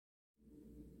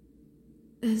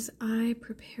As I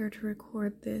prepare to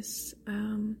record this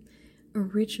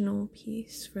original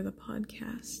piece for the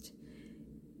podcast,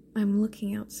 I'm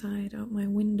looking outside out my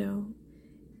window,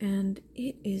 and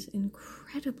it is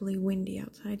incredibly windy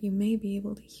outside. You may be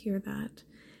able to hear that.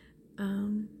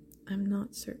 I'm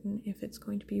not certain if it's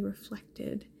going to be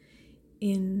reflected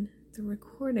in the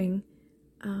recording.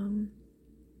 And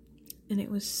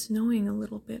it was snowing a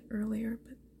little bit earlier,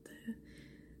 but the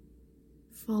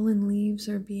fallen leaves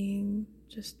are being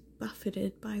just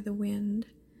buffeted by the wind.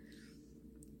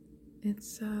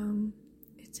 It's an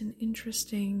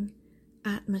interesting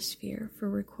atmosphere for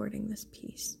recording this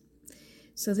piece.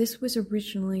 So this was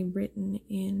originally written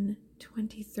in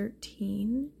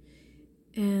 2013,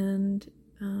 and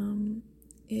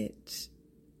it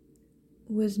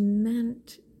was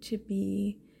meant to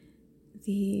be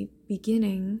the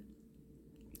beginning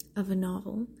of a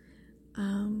novel,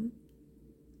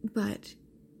 but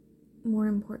more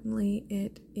importantly,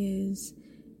 it is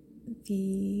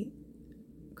the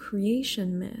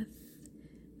creation myth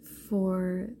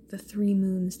for the 3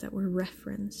 moons that were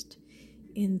referenced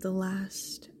in the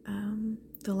last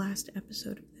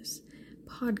episode of this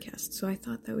podcast. So I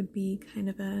thought that would be kind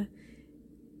of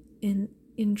an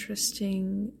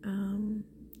interesting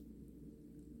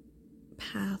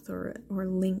path or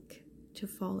link to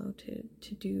follow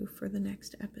to do for the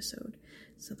next episode.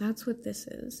 So that's what this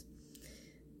is.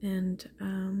 And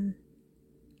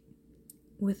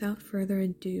without further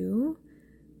ado,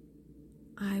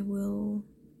 I will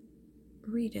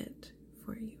read it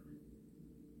for you.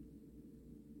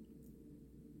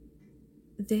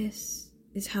 This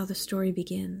is how the story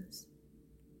begins,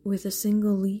 with a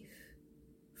single leaf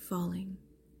falling.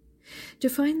 To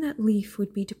find that leaf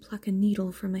would be to pluck a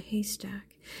needle from a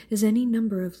haystack, as any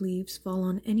number of leaves fall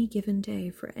on any given day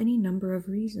for any number of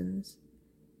reasons.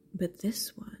 But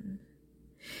this one,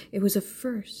 it was a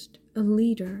first, a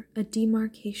leader, a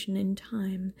demarcation in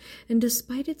time, and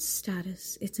despite its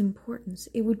status, its importance,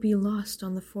 it would be lost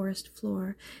on the forest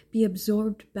floor, be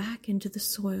absorbed back into the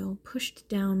soil, pushed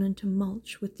down into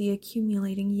mulch with the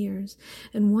accumulating years,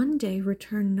 and one day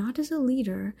return not as a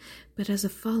leader, but as a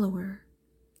follower.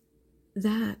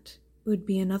 That would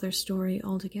be another story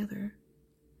altogether.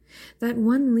 That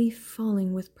one leaf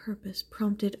falling with purpose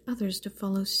prompted others to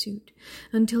follow suit,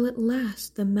 until at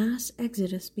last the mass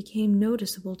exodus became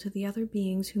noticeable to the other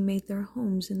beings who made their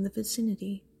homes in the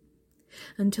vicinity.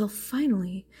 Until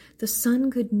finally the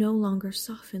sun could no longer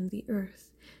soften the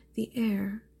earth, the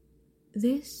air.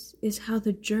 This is how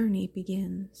the journey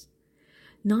begins,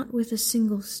 not with a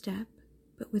single step,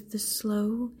 but with the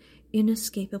slow,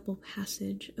 inescapable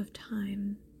passage of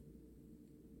time.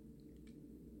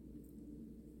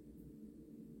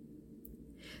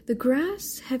 The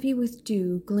grass, heavy with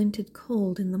dew, glinted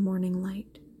cold in the morning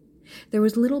light. There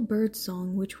was little bird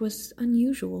song, which was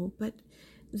unusual, but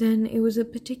then it was a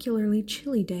particularly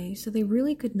chilly day, so they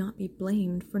really could not be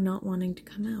blamed for not wanting to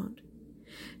come out.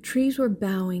 Trees were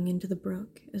bowing into the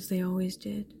brook, as they always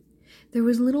did. There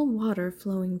was little water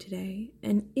flowing today,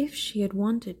 and if she had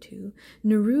wanted to,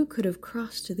 Naru could have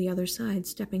crossed to the other side,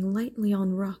 stepping lightly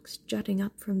on rocks jutting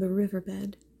up from the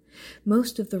riverbed.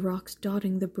 Most of the rocks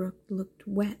dotting the brook looked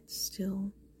wet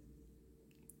still.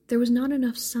 There was not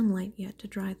enough sunlight yet to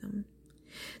dry them.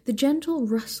 The gentle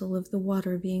rustle of the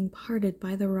water being parted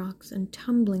by the rocks and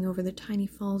tumbling over the tiny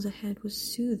falls ahead was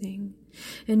soothing,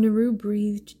 and Naru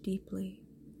breathed deeply.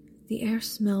 The air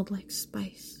smelled like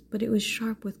spice, but it was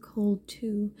sharp with cold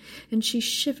too, and she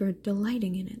shivered,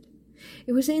 delighting in it.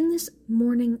 It was in this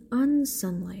morning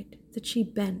unsunlight that she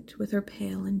bent with her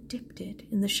pail and dipped it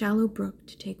in the shallow brook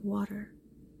to take water.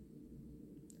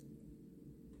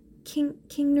 King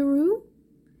Naru?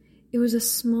 It was a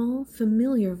small,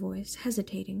 familiar voice,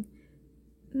 hesitating.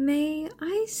 May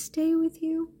I stay with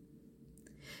you?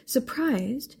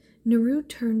 Surprised, Naru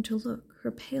turned to look,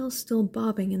 her pail still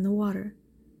bobbing in the water.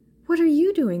 What are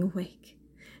you doing awake?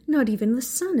 Not even the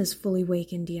sun is fully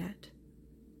wakened yet.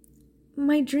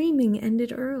 My dreaming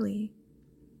ended early.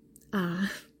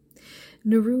 Ah.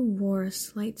 Naru wore a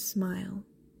slight smile.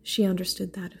 She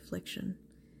understood that affliction.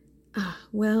 Ah,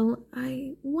 well,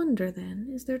 I wonder then,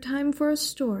 is there time for a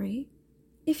story?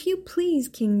 If you please,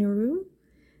 King Naru.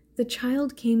 The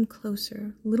child came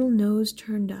closer, little nose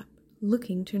turned up,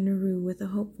 looking to Naru with a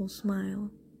hopeful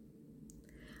smile.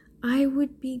 I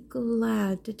would be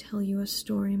glad to tell you a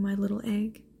story, my little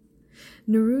egg.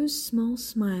 Naru's small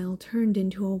smile turned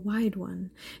into a wide one,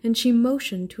 and she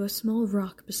motioned to a small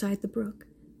rock beside the brook,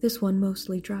 this one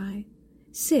mostly dry.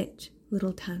 Sit,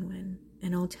 little Tanwen,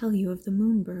 and I'll tell you of the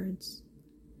moonbirds.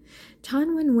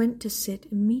 Tanwen went to sit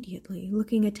immediately,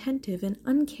 looking attentive and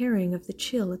uncaring of the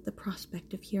chill at the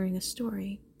prospect of hearing a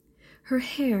story. Her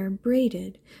hair,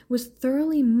 braided, was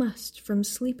thoroughly mussed from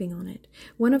sleeping on it,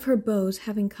 one of her bows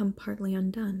having come partly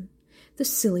undone. The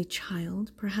silly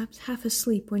child, perhaps half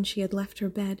asleep when she had left her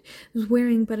bed, was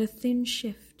wearing but a thin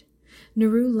shift.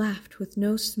 Naru laughed with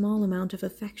no small amount of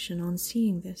affection on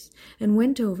seeing this, and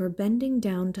went over, bending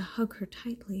down to hug her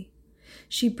tightly.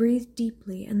 She breathed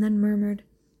deeply and then murmured,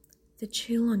 "The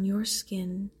chill on your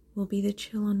skin will be the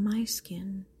chill on my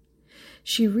skin."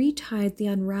 She retied the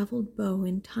unraveled bow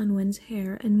in Tan Wen's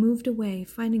hair and moved away,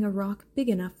 finding a rock big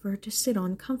enough for her to sit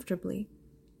on comfortably.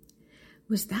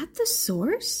 Was that the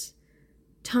source?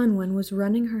 Tan Wen was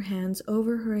running her hands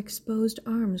over her exposed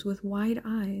arms with wide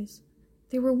eyes.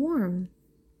 They were warm.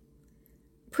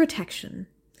 "Protection,"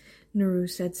 Naru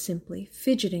said simply,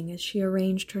 fidgeting as she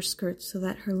arranged her skirts so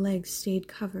that her legs stayed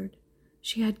covered.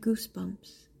 She had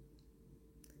goosebumps.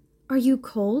 "Are you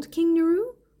cold, King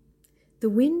Naru?" The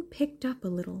wind picked up a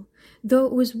little, though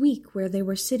it was weak where they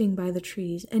were sitting by the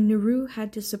trees, and Naru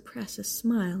had to suppress a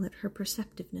smile at her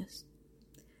perceptiveness.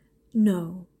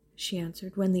 "No," she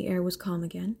answered when the air was calm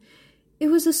again. "It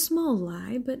was a small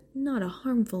lie, but not a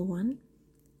harmful one.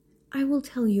 I will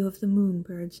tell you of the moon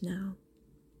birds now."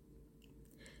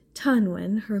 Tan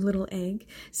Wen, her little egg,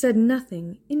 said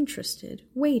nothing, interested,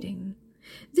 waiting.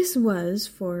 This was,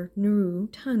 for Naru,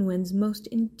 Tan Wen's most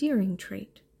endearing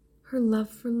trait, her love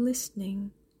for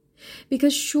listening.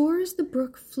 Because sure as the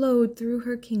brook flowed through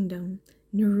her kingdom,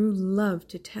 Naru loved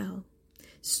to tell.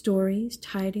 Stories,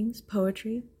 tidings,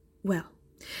 poetry. Well,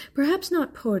 perhaps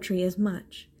not poetry as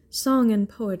much. Song and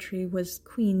poetry was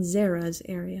Queen Zera's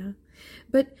area.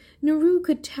 But Naru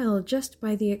could tell just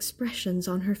by the expressions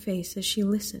on her face as she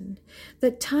listened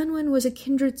that Tan Wen was a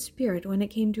kindred spirit when it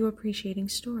came to appreciating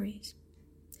stories.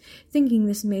 Thinking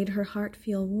this made her heart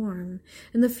feel warm,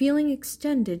 and the feeling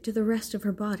extended to the rest of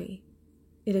her body.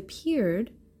 It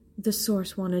appeared the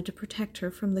source wanted to protect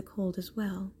her from the cold as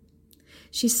well.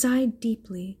 She sighed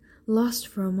deeply, lost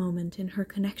for a moment in her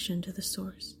connection to the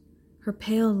source. Her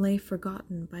pail lay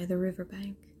forgotten by the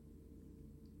riverbank.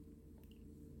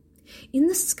 "In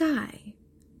the sky,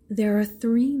 there are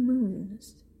 3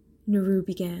 moons," Naru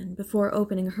began, before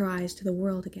opening her eyes to the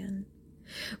world again.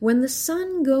 "When the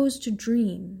sun goes to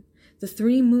dream, the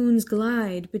 3 moons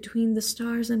glide between the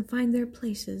stars and find their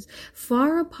places,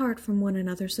 far apart from one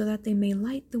another so that they may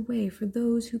light the way for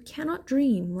those who cannot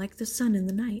dream like the sun in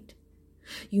the night.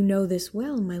 You know this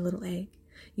well, my little egg.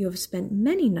 You have spent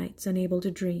many nights unable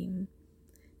to dream."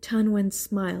 Tan Wen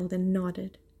smiled and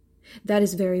nodded. "That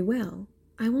is very well.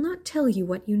 I will not tell you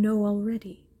what you know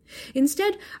already.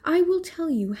 Instead, I will tell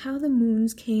you how the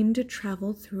moons came to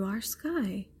travel through our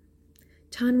sky."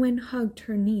 Tan Wen hugged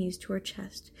her knees to her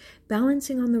chest,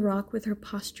 balancing on the rock with her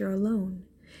posture alone.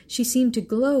 She seemed to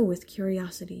glow with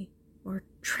curiosity, or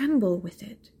tremble with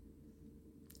it.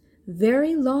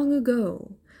 "Very long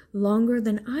ago, longer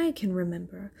than I can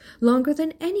remember, longer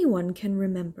than anyone can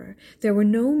remember, there were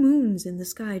no moons in the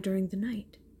sky during the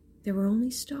night. There were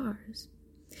only stars.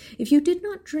 If you did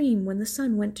not dream when the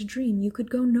sun went to dream, you could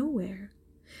go nowhere.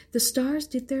 The stars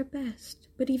did their best,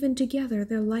 but even together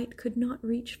their light could not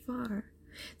reach far.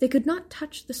 They could not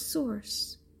touch the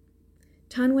source."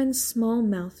 Tan Wen's small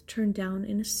mouth turned down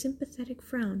in a sympathetic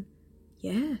frown.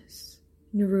 "Yes,"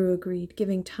 Naru agreed,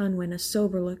 giving Tan Wen a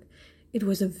sober look. "It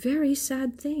was a very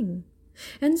sad thing.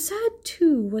 And sad,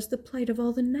 too, was the plight of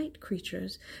all the night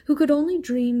creatures, who could only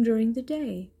dream during the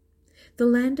day. The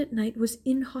land at night was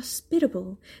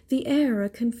inhospitable, the air a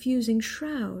confusing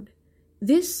shroud.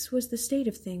 This was the state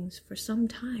of things for some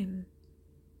time."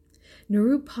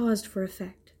 Naru paused for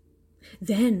effect.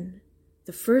 "Then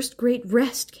the first great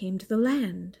rest came to the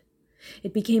land.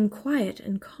 It became quiet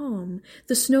and calm,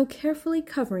 the snow carefully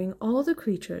covering all the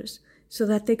creatures so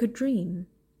that they could dream.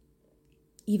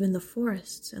 Even the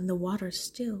forests and the waters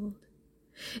stilled.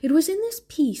 It was in this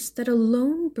peace that a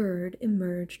lone bird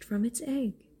emerged from its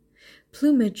egg.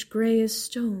 Plumage gray as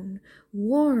stone,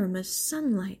 warm as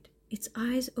sunlight, its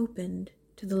eyes opened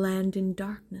to the land in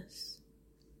darkness."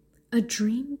 "A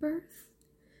dream birth?"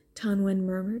 Tan Wen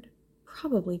murmured,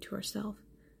 probably to herself.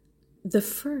 "The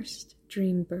first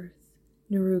dream birth,"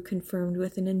 Naru confirmed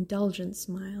with an indulgent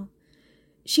smile.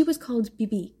 She was called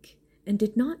Bibik, and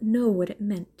did not know what it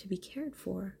meant to be cared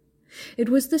for. It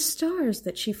was the stars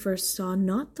that she first saw,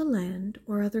 not the land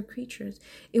or other creatures.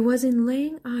 It was in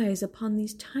laying eyes upon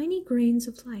these tiny grains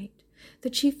of light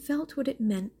that she felt what it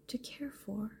meant to care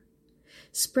for.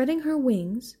 Spreading her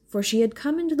wings, for she had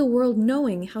come into the world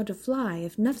knowing how to fly,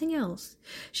 if nothing else,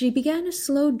 she began a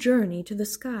slow journey to the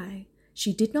sky.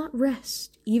 She did not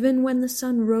rest, even when the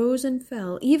sun rose and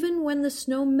fell, even when the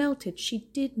snow melted, she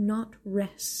did not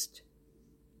rest.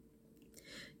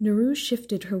 Naru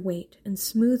shifted her weight and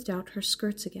smoothed out her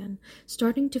skirts again,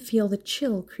 starting to feel the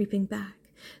chill creeping back,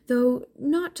 though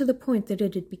not to the point that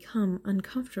it had become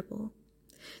uncomfortable.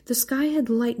 The sky had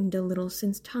lightened a little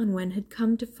since Tanwen had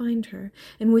come to find her,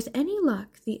 and with any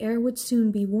luck the air would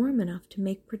soon be warm enough to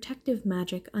make protective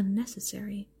magic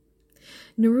unnecessary.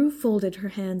 Naru folded her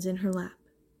hands in her lap.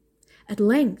 At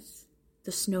length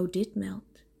the snow did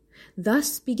melt.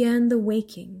 Thus began the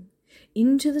waking.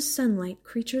 Into the sunlight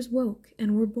creatures woke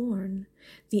and were born.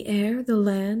 The air, the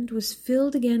land, was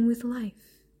filled again with life.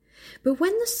 But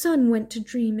when the sun went to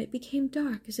dream, it became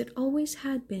dark as it always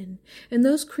had been, and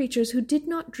those creatures who did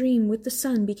not dream with the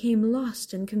sun became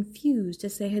lost and confused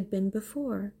as they had been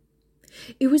before.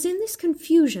 It was in this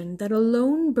confusion that a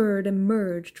lone bird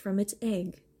emerged from its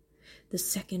egg, the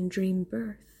second dream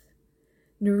birth.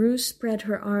 Naru spread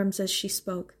her arms as she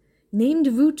spoke. Named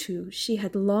Vutu, she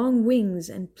had long wings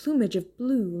and plumage of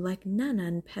blue like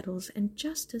nanan petals and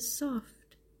just as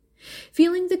soft.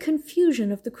 Feeling the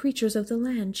confusion of the creatures of the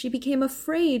land, she became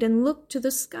afraid and looked to the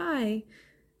sky.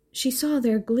 She saw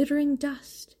their glittering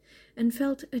dust and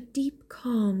felt a deep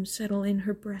calm settle in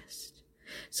her breast.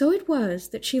 So it was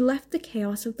that she left the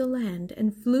chaos of the land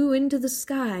and flew into the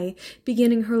sky,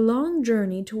 beginning her long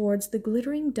journey towards the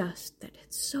glittering dust that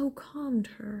had so calmed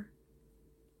her.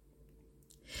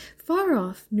 Far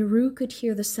off, Naru could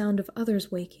hear the sound of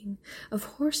others waking, of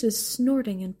horses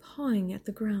snorting and pawing at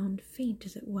the ground, faint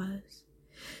as it was.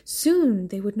 Soon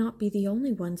they would not be the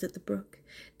only ones at the brook.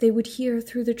 They would hear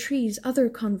through the trees other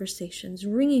conversations,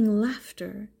 ringing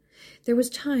laughter. There was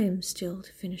time still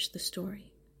to finish the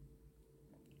story.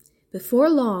 Before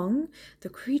long, the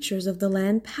creatures of the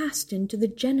land passed into the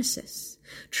Genesis.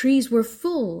 Trees were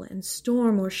full, and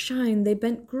storm or shine, they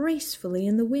bent gracefully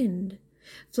in the wind.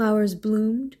 Flowers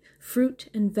bloomed, fruit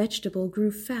and vegetable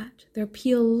grew fat, their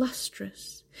peel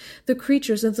lustrous. The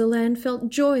creatures of the land felt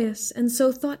joyous, and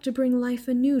so thought to bring life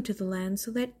anew to the land,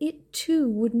 so that it too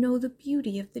would know the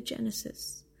beauty of the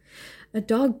Genesis. A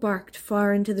dog barked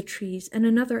far into the trees, and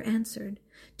another answered.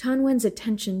 Tanwen's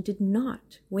attention did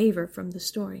not waver from the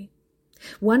story.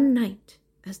 One night,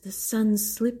 as the sun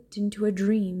slipped into a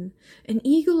dream, an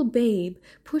eagle babe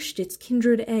pushed its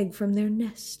kindred egg from their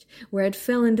nest, where it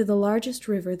fell into the largest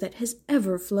river that has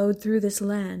ever flowed through this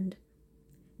land.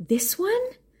 "This one?"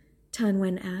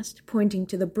 Tanwen asked, pointing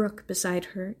to the brook beside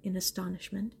her in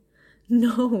astonishment.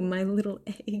 "No, my little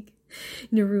egg,"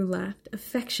 Naru laughed,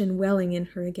 affection welling in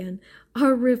her again.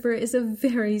 "Our river is a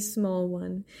very small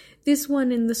one. This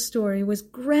one in the story was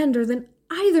grander than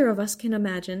either of us can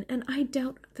imagine, and I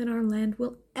doubt that our land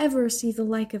will ever see the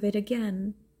like of it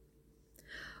again."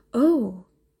 "Oh,"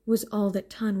 was all that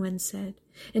Tanwen said,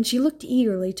 and she looked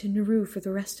eagerly to Naru for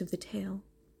the rest of the tale.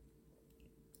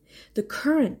 The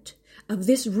current of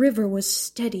this river was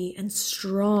steady and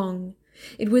strong.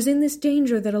 It was in this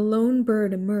danger that a lone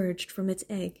bird emerged from its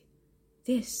egg.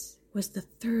 This was the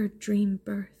third dream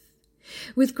birth.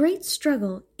 With great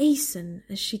struggle, Aeson,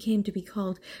 as she came to be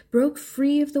called, broke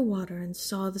free of the water and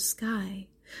saw the sky.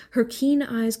 Her keen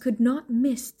eyes could not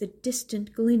miss the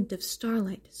distant glint of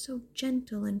starlight, so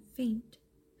gentle and faint.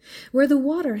 Where the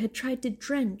water had tried to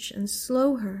drench and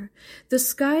slow her, the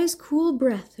sky's cool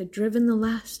breath had driven the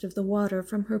last of the water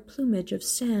from her plumage of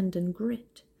sand and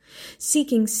grit.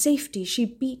 Seeking safety, she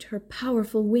beat her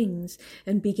powerful wings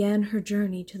and began her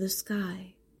journey to the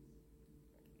sky.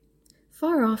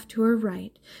 Far off to her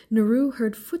right, Naru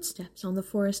heard footsteps on the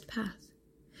forest path.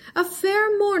 "A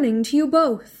fair morning to you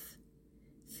both."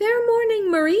 "Fair morning,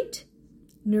 Marit."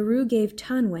 Naru gave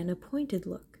Tanwen a pointed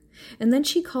look, and then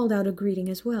she called out a greeting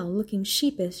as well, looking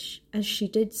sheepish as she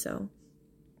did so.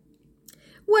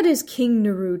 "What is King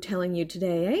Naru telling you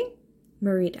today, eh?"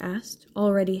 Marit asked,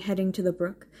 already heading to the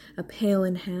brook, a pail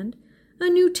in hand. "A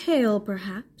new tale,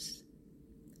 perhaps?"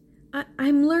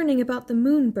 I'm learning about the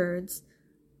moonbirds."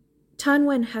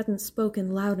 Tanwen hadn't spoken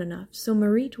loud enough, so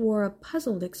Marit wore a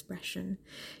puzzled expression.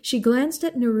 She glanced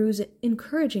at Naru's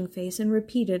encouraging face and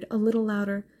repeated a little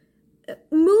louder,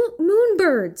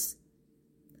 Moonbirds!"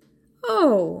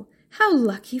 "Oh, how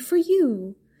lucky for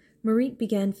you!" Marit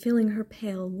began filling her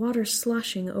pail, water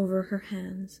sloshing over her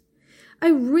hands. "I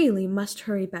really must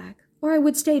hurry back, or I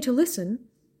would stay to listen."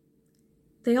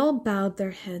 They all bowed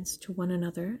their heads to one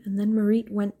another, and then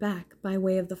Marit went back by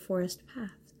way of the forest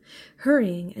path,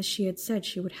 hurrying as she had said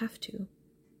she would have to.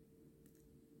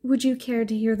 "Would you care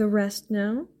to hear the rest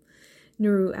now?"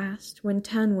 Naru asked, when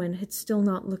Tanwen had still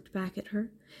not looked back at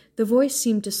her. The voice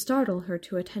seemed to startle her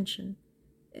to attention.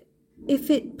 "If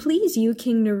it please you,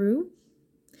 King Naru."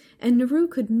 And Naru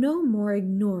could no more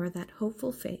ignore that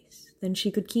hopeful face than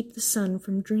she could keep the sun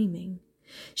from dreaming.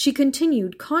 She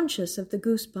continued, conscious of the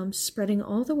goosebumps spreading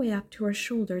all the way up to her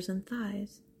shoulders and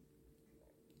thighs.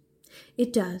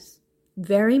 It does,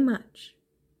 very much.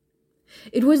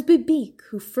 It was Bibique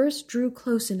who first drew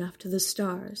close enough to the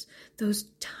stars, those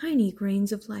tiny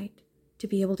grains of light, to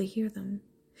be able to hear them.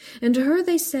 And to her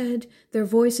they said, their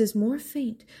voices more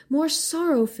faint, more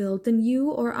sorrow-filled than you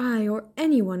or I or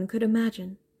anyone could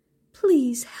imagine.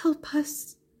 "Please help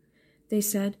us," they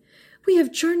said. "We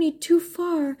have journeyed too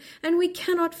far, and we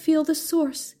cannot feel the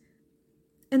source."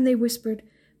 And they whispered,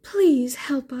 "Please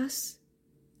help us."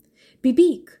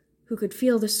 Bibique, who could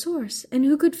feel the source and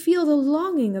who could feel the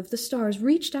longing of the stars,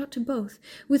 reached out to both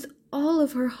with all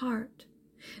of her heart.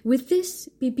 With this,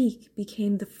 Bibique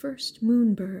became the first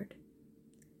moonbird.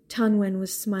 Tanwen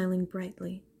was smiling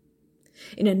brightly.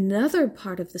 In another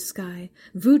part of the sky,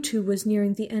 Vutu was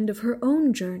nearing the end of her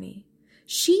own journey.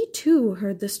 She too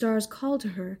heard the stars call to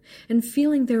her, and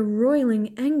feeling their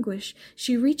roiling anguish,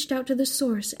 she reached out to the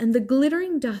source and the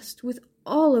glittering dust with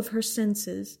all of her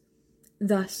senses.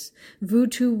 Thus,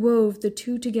 Vutu wove the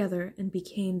two together and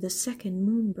became the second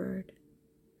moonbird.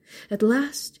 At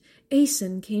last,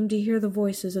 Aeson came to hear the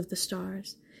voices of the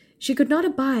stars. She could not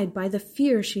abide by the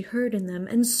fear she heard in them,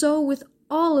 and so, with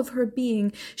all of her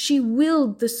being, she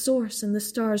willed the source and the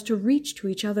stars to reach to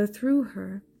each other through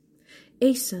her.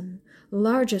 Aeson,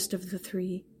 largest of the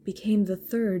three, became the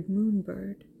third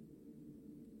moonbird.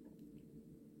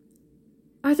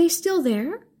 "Are they still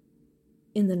there?"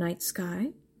 "In the night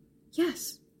sky?"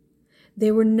 "Yes."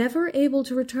 "They were never able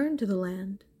to return to the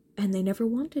land, and they never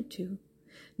wanted to,"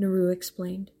 Naru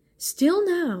explained. "Still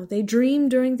now they dream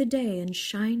during the day and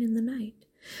shine in the night.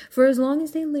 For as long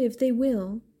as they live, they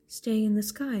will stay in the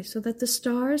sky so that the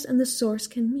stars and the source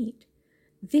can meet.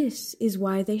 This is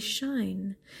why they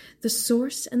shine. The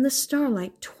source and the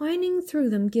starlight twining through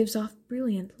them gives off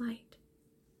brilliant light."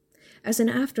 As an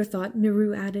afterthought,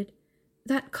 Naru added,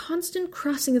 "That constant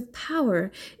crossing of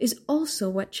power is also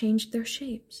what changed their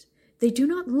shapes. They do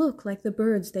not look like the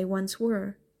birds they once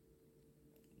were."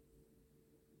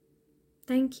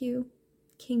 "Thank you,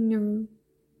 King Naru,"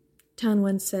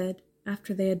 Tanwen said,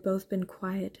 after they had both been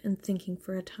quiet and thinking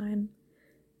for a time.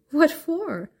 "What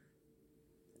for?"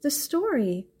 "The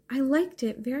story. I liked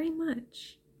it very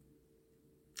much."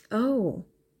 "Oh."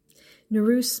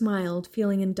 Naru smiled,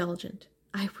 feeling indulgent.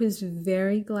 "I was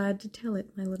very glad to tell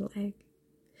it, my little egg."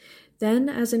 Then,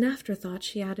 as an afterthought,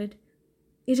 she added,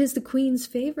 "It is the Queen's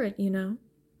favorite, you know."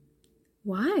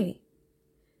 "Why?"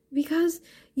 "Because,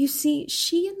 you see,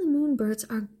 she and the moonbirds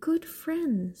are good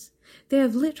friends. They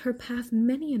have lit her path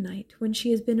many a night when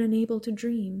she has been unable to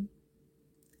dream."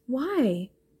 "Why?"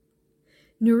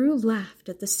 Naru laughed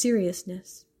at the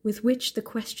seriousness with which the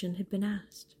question had been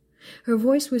asked. Her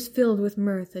voice was filled with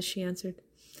mirth as she answered,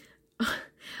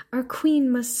 "Our queen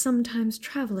must sometimes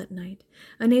travel at night,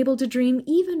 unable to dream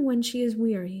even when she is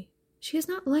weary. She is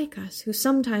not like us, who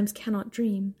sometimes cannot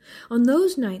dream. On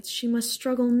those nights she must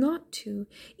struggle not to,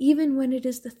 even when it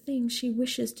is the thing she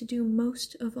wishes to do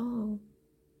most of all."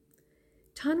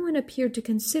 Tanwen appeared to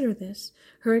consider this,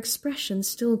 her expression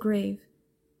still grave.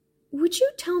 "Would you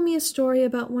tell me a story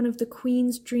about one of the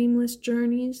Queen's dreamless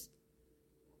journeys?"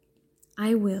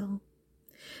 "I will."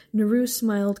 Naru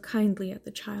smiled kindly at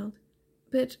the child.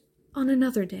 "But on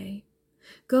another day.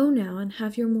 Go now and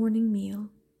have your morning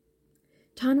meal."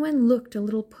 Tanwen looked a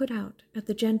little put out at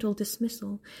the gentle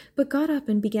dismissal, but got up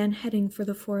and began heading for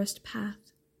the forest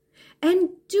path.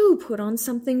 "And do put on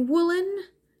something woolen,"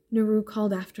 Naru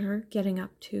called after her, getting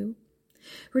up too.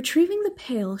 Retrieving the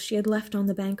pail she had left on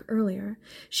the bank earlier,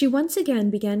 she once again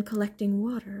began collecting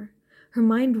water. Her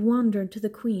mind wandered to the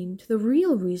Queen, to the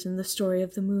real reason the story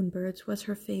of the moonbirds was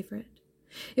her favorite.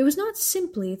 It was not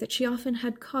simply that she often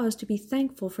had cause to be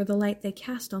thankful for the light they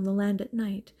cast on the land at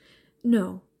night.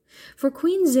 No, for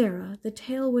Queen Zera the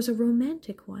tale was a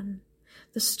romantic one.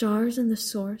 The stars and the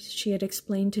source, she had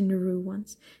explained to Naru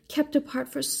once, kept apart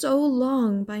for so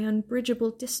long by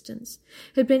unbridgeable distance,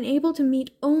 had been able to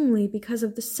meet only because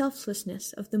of the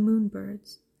selflessness of the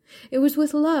moonbirds. It was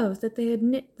with love that they had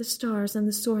knit the stars and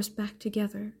the source back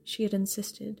together, she had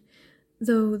insisted,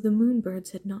 though the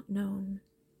moonbirds had not known.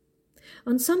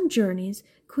 On some journeys,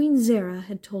 Queen Zera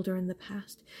had told her in the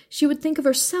past, she would think of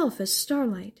herself as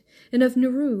starlight, and of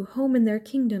Naru, home in their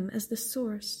kingdom, as the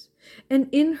source. And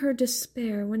in her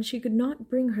despair, when she could not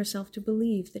bring herself to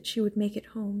believe that she would make it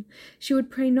home, she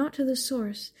would pray not to the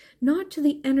source, not to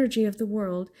the energy of the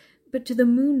world, but to the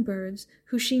moonbirds,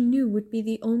 who she knew would be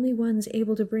the only ones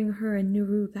able to bring her and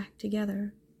Naru back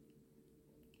together.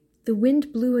 The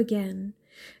wind blew again,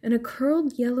 and a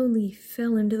curled yellow leaf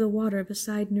fell into the water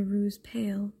beside Naru's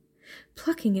pail.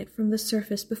 Plucking it from the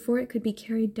surface before it could be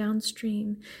carried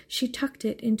downstream, she tucked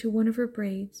it into one of her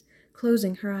braids,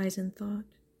 closing her eyes in thought.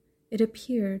 It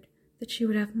appeared that she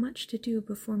would have much to do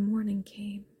before morning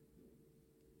came.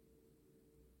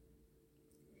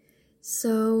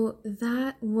 So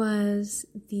that was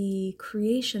the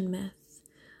creation myth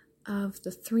of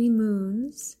the 3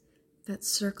 moons that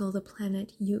circle the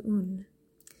planet Yuün,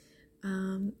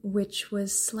 which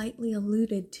was slightly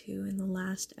alluded to in the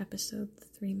last episode, the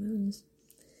 3 moons.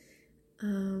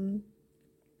 And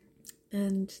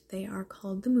they are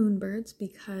called the moonbirds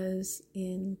because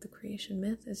in the creation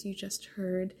myth, as you just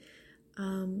heard,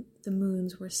 the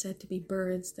moons were said to be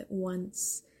birds that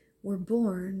once were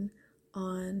born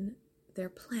on their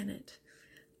planet.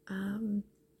 And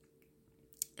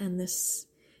this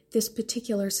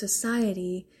particular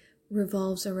society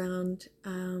revolves around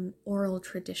oral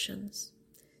traditions.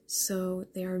 So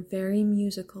they are very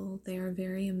musical, they are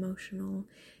very emotional,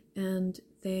 and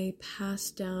they pass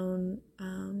down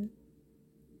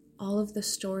all of the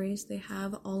stories they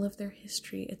have, all of their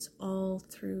history. It's all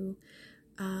through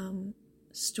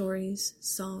stories,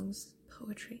 songs,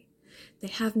 poetry. They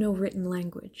have no written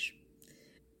language.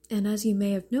 And as you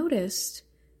may have noticed,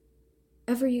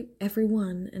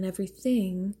 everyone and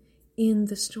everything in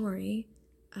the story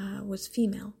was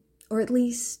female, or at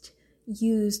least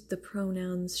used the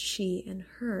pronouns she and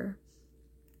her.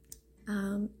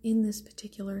 In this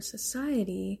particular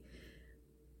society,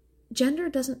 gender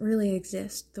doesn't really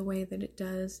exist the way that it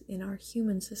does in our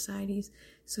human societies,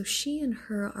 so she and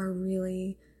her are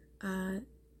really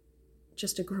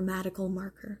just a grammatical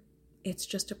marker. It's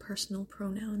just a personal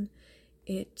pronoun.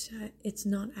 It's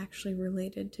not actually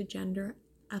related to gender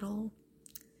at all.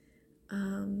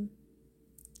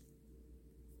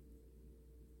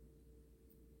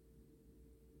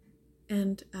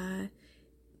 And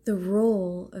the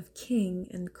role of king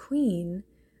and queen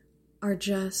are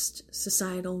just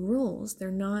societal roles.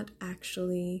 They're not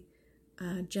actually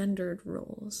gendered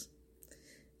roles.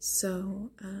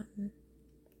 So,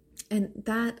 and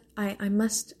that I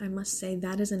must say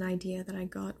that is an idea that I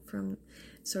got from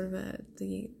sort of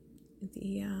the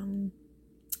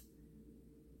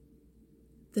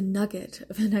nugget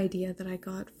of an idea that I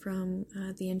got from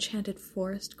the Enchanted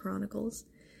Forest Chronicles,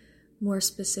 more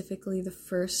specifically the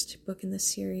first book in the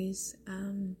series,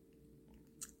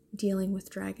 Dealing with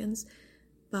Dragons,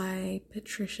 by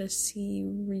Patricia C.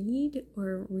 Reed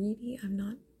or Reedy. I'm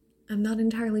not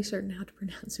entirely certain how to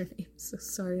pronounce her name, so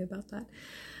sorry about that.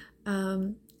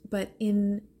 But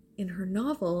in her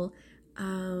novel,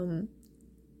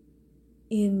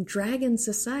 in dragon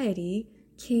society,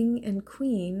 king and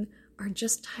queen are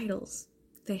just titles.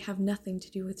 They have nothing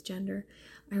to do with gender.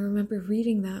 I remember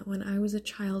reading that when I was a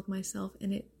child myself,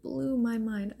 and it blew my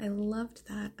mind. I loved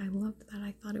that. I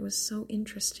thought it was so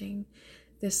interesting,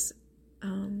 this,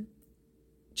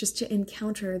 just to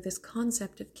encounter this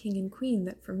concept of king and queen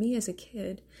that for me as a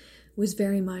kid was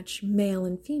very much male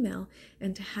and female,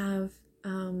 and to have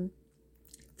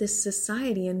this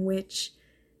society in which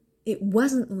it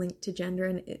wasn't linked to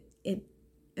gender,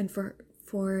 and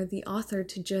for the author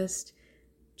to just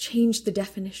change the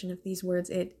definition of these words,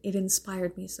 it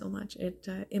inspired me so much.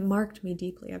 It marked me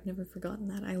deeply. I've never forgotten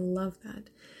that. I love that.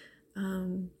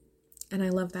 And I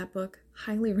love that book.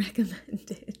 Highly recommend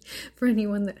it for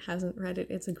anyone that hasn't read it.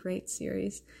 It's a great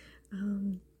series,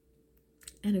 and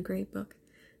a great book.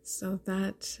 So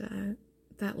that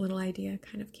little idea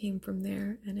kind of came from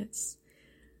there, and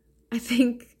I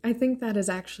think that has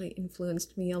actually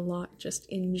influenced me a lot just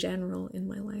in general in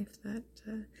my life,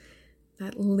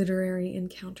 that literary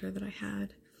encounter that I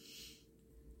had.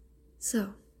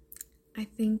 So I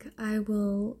think I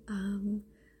will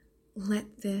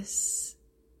let this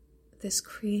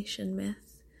creation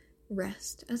myth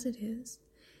rest as it is,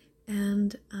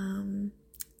 and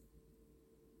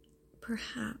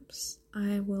perhaps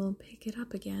I will pick it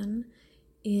up again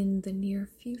in the near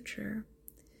future.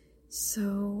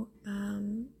 So,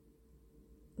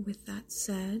 with that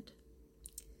said,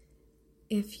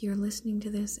 if you're listening to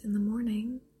this in the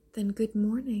morning, then good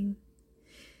morning.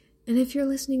 And if you're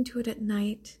listening to it at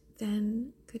night,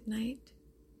 then good night,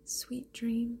 sweet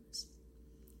dreams.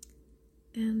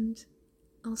 And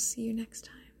I'll see you next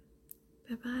time.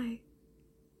 Bye-bye.